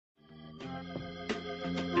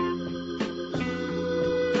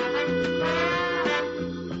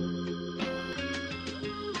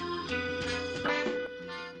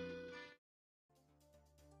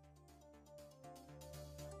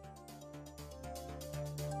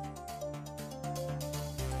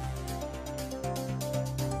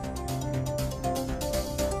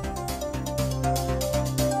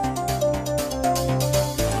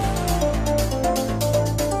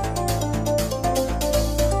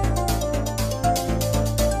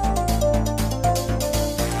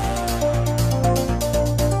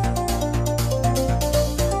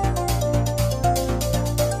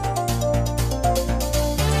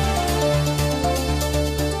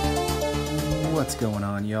What's going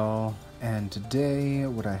on, y'all? And today,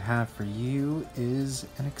 what I have for you is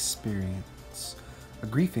an experience. A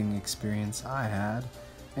griefing experience I had,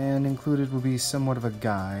 and included will be somewhat of a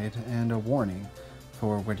guide and a warning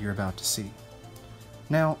for what you're about to see.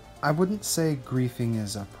 Now, I wouldn't say griefing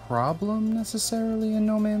is a problem necessarily in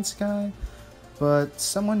No Man's Sky, but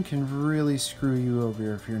someone can really screw you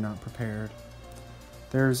over if you're not prepared.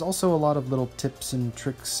 There's also a lot of little tips and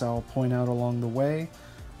tricks I'll point out along the way,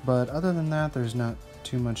 but other than that, there's not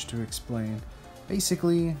too much to explain.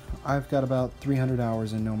 Basically, I've got about 300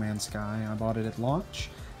 hours in No Man's Sky. I bought it at launch,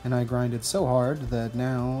 and I grinded so hard that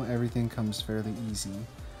now everything comes fairly easy.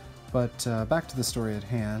 But back to the story at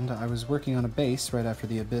hand, I was working on a base right after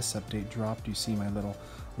the Abyss update dropped. You see my little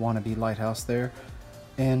wannabe lighthouse there.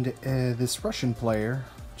 And this Russian player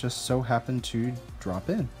just so happened to drop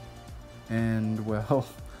in. And, well,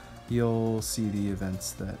 you'll see the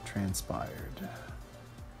events that transpired.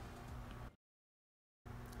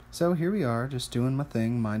 So here we are, just doing my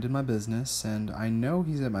thing, minding my business, and I know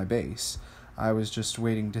he's at my base. I was just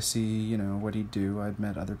waiting to see, what he'd do. I'd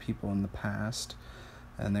met other people in the past,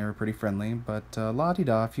 and they were pretty friendly, but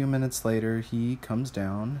la-di-da, a few minutes later, he comes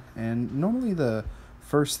down, and normally the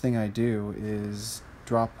first thing I do is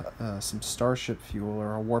drop some starship fuel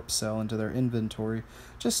or a warp cell into their inventory,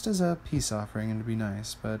 just as a peace offering, and to be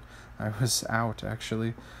nice, but I was out,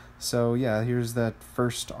 actually. So yeah, here's that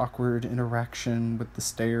first awkward interaction with the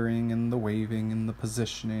staring and the waving and the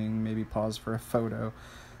positioning, maybe pause for a photo.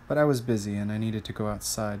 But I was busy and I needed to go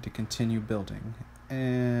outside to continue building,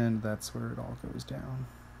 and that's where it all goes down.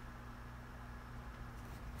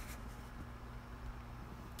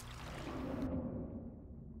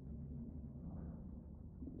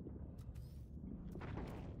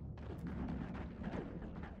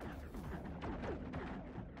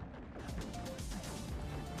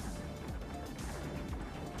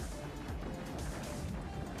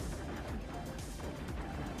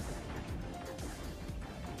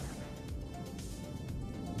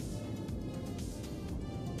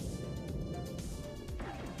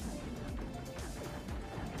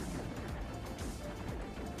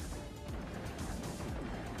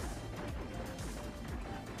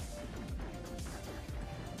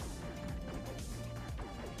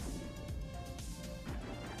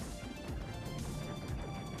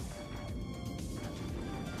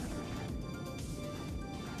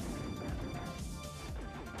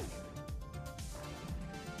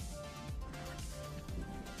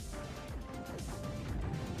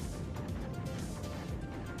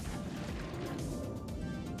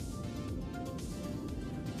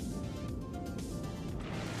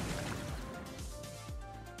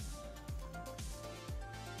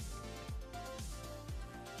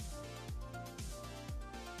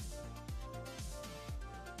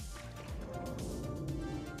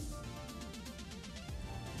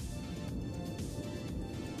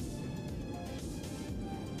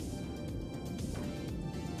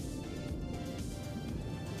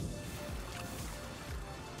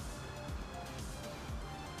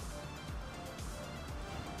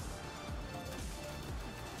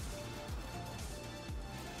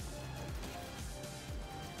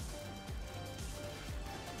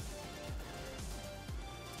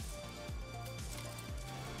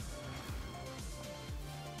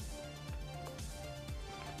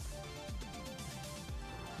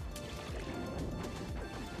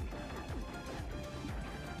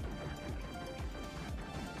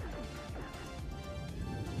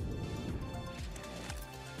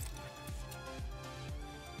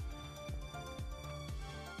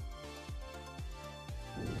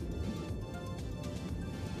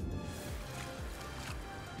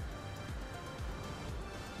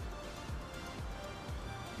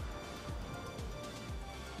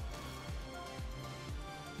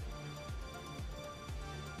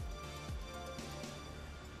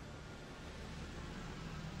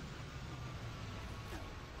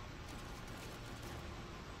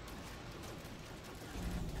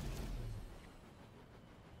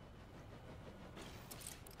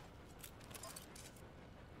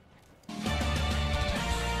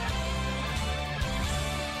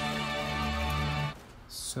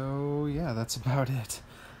 So yeah, that's about it.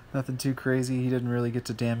 Nothing too crazy. He didn't really get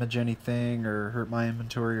to damage anything or hurt my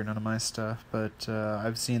inventory or none of my stuff, but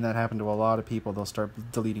I've seen that happen to a lot of people. They'll start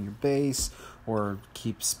deleting your base or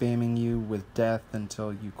keep spamming you with death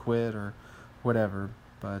until you quit or whatever.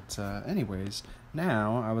 But anyways,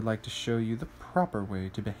 now I would like to show you the proper way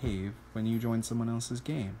to behave when you join someone else's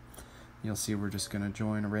game. You'll see we're just going to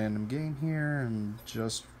join a random game here, and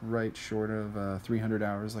just right short of 300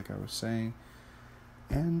 hours like I was saying.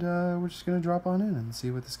 And we're just gonna drop on in and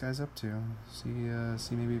see what this guy's up to. See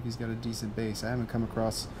maybe if he's got a decent base. I haven't come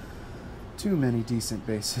across too many decent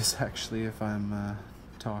bases actually, if I'm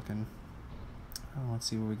talking. Oh, let's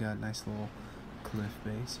see what we got. Nice little cliff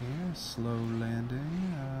base here. Slow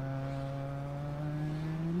landing.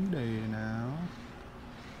 Any day now.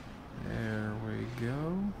 There we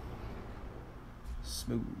go.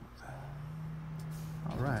 Smooth.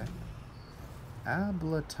 Alright.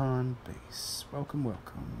 Ablaton base. Welcome,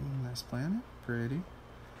 welcome. Nice planet. Pretty.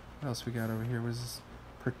 What else we got over here? Was this?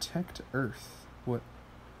 Protect Earth. What?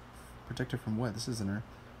 Protect it from what? This isn't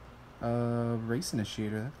Earth. Race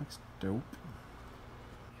initiator. That looks dope.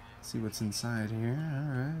 Let's see what's inside here.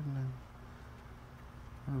 Alright.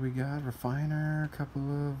 What do we got? Refiner. A couple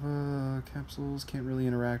of capsules. Can't really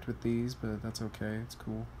interact with these, but that's okay. It's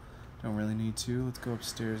cool. Don't really need to. Let's go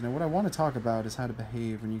upstairs. Now, what I want to talk about is how to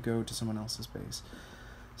behave when you go to someone else's base.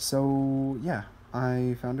 So, yeah,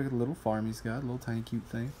 I found a little farm he's got, a little tiny cute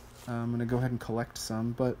thing. I'm going to go ahead and collect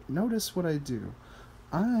some, but notice what I do.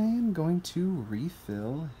 I'm going to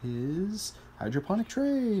refill his hydroponic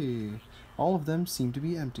tray. All of them seem to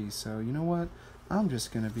be empty, so you know what? I'm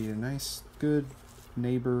just going to be a nice, good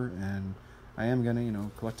neighbor, and I am going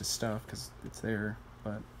to, collect his stuff because it's there,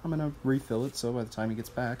 but I'm going to refill it so by the time he gets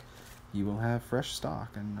back, you will have fresh stock,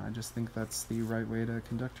 and I just think that's the right way to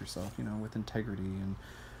conduct yourself, with integrity, and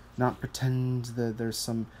not pretend that there's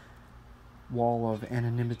some wall of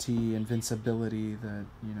anonymity, invincibility that,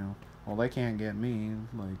 well, they can't get me.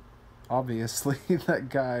 Like, obviously, that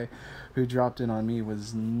guy who dropped in on me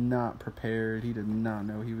was not prepared. He did not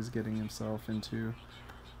know he was getting himself into.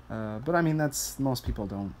 But, I mean, most people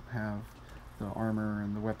don't have the armor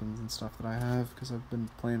and the weapons and stuff that I have, because I've been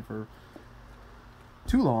playing for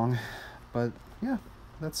too long. But yeah,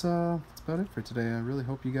 that's about it for today. I really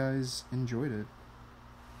hope you guys enjoyed it.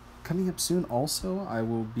 Coming up soon also, I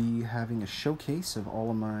will be having a showcase of all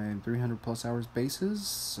of my 300 plus hours bases,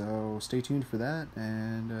 so stay tuned for that,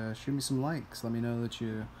 and shoot me some likes. Let me know that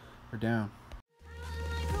you are down.